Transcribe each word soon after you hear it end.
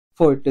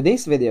For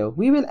today's video,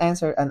 we will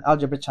answer an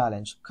algebra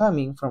challenge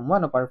coming from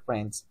one of our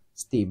friends,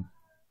 Steve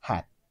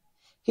Hat.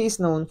 He is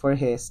known for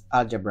his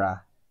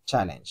algebra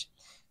challenge.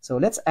 So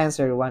let's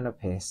answer one of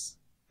his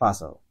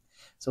puzzle.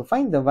 So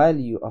find the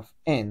value of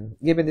n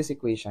given this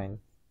equation,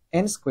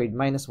 n squared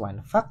minus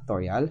 1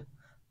 factorial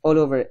all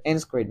over n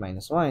squared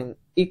minus 1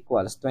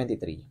 equals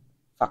 23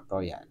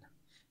 factorial.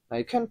 Now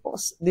you can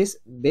pause this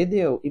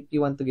video if you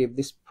want to give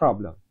this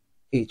problem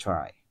a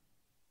try.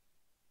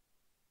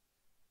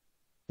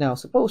 Now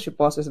suppose you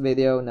pause this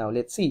video. Now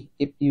let's see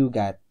if you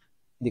got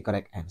the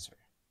correct answer.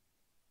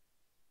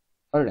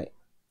 Alright,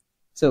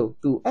 so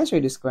to answer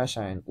this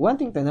question, one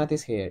thing to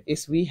notice here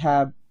is we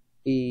have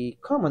a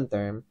common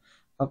term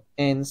of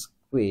n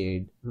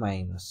squared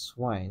minus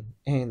 1.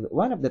 And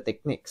one of the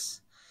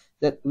techniques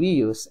that we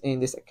use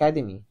in this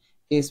academy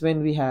is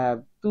when we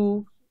have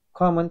two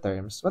common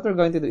terms, what we're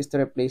going to do is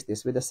to replace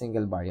this with a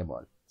single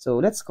variable. So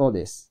let's call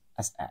this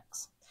as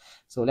x.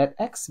 So let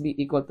x be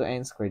equal to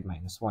n squared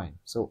minus 1.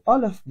 So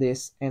all of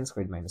this n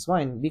squared minus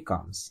 1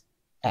 becomes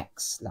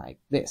x like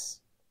this.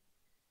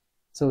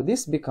 So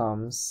this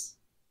becomes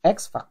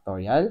x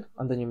factorial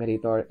on the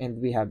numerator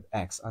and we have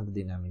x on the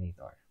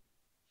denominator.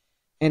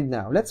 And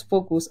now let's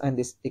focus on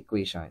this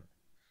equation.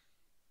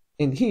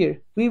 And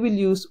here we will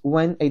use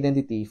one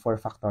identity for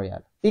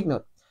factorial. Take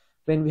note,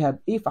 when we have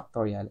a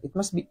factorial, it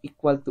must be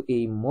equal to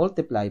a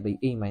multiplied by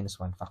a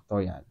minus 1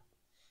 factorial.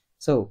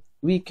 So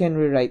we can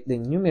rewrite the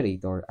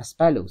numerator as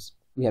follows.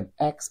 We have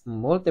x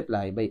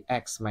multiplied by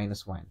x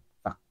minus 1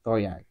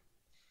 factorial.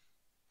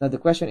 Now the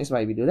question is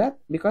why we do that?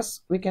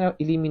 Because we cannot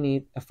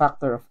eliminate a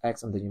factor of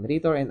x on the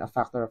numerator and a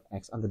factor of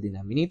x on the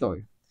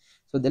denominator.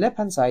 So the left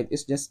hand side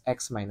is just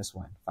x minus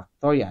 1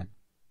 factorial.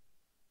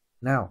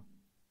 Now,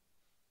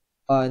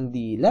 on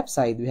the left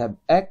side, we have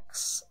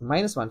x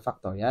minus 1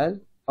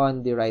 factorial.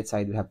 On the right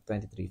side, we have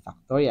 23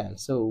 factorial.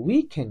 So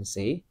we can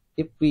say,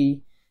 if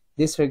we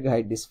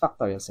disregard this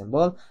factorial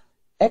symbol,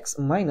 x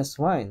minus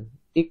 1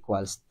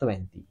 equals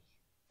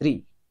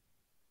 23.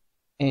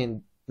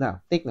 And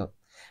now, take note,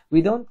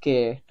 we don't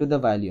care to the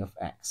value of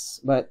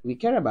x, but we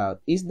care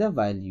about is the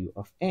value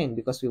of n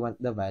because we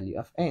want the value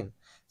of n.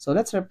 So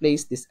let's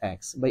replace this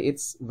x by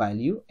its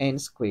value, n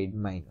squared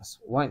minus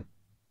 1.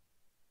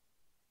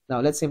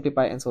 Now let's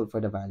simplify and solve for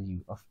the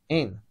value of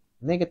n.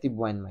 Negative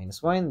 1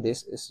 minus 1,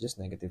 this is just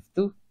negative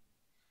 2.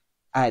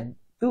 Add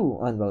 2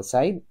 on both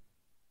sides.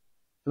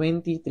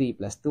 23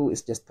 plus 2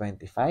 is just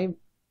 25.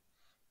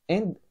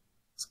 And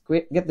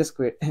get the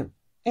square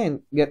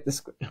and get the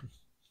square.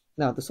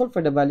 Now to solve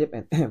for the value of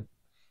n.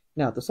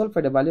 Now to solve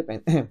for the value of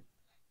n.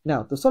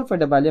 Now to solve for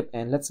the value of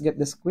n, let's get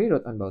the square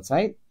root on both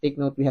sides. Take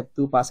note, we have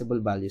two possible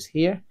values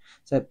here.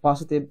 So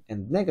positive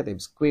and negative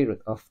square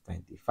root of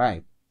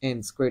 25.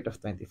 And square root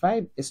of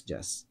 25 is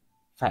just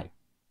 5.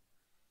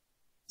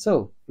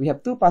 So we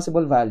have two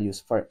possible values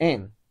for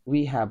n.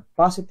 We have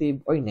positive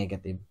or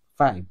negative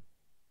 5.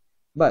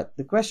 But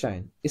the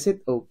question, is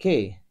it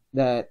okay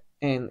that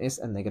n is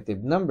a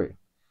negative number?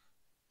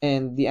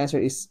 And the answer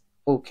is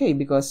okay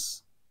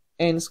because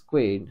n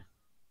squared,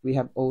 we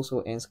have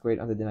also n squared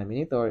on the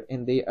denominator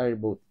and they are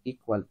both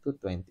equal to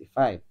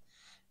 25.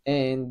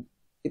 And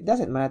it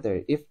doesn't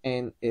matter if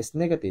n is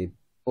negative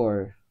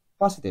or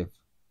positive.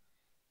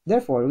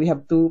 Therefore, we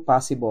have two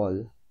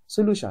possible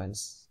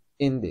solutions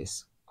in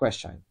this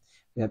question.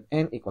 We have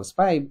n equals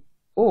 5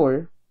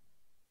 or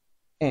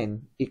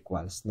n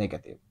equals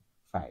negative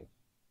 5.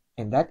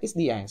 And that is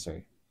the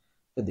answer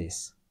to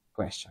this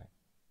question.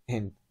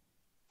 And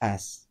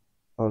as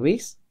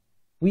always,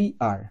 we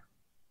are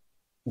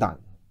done.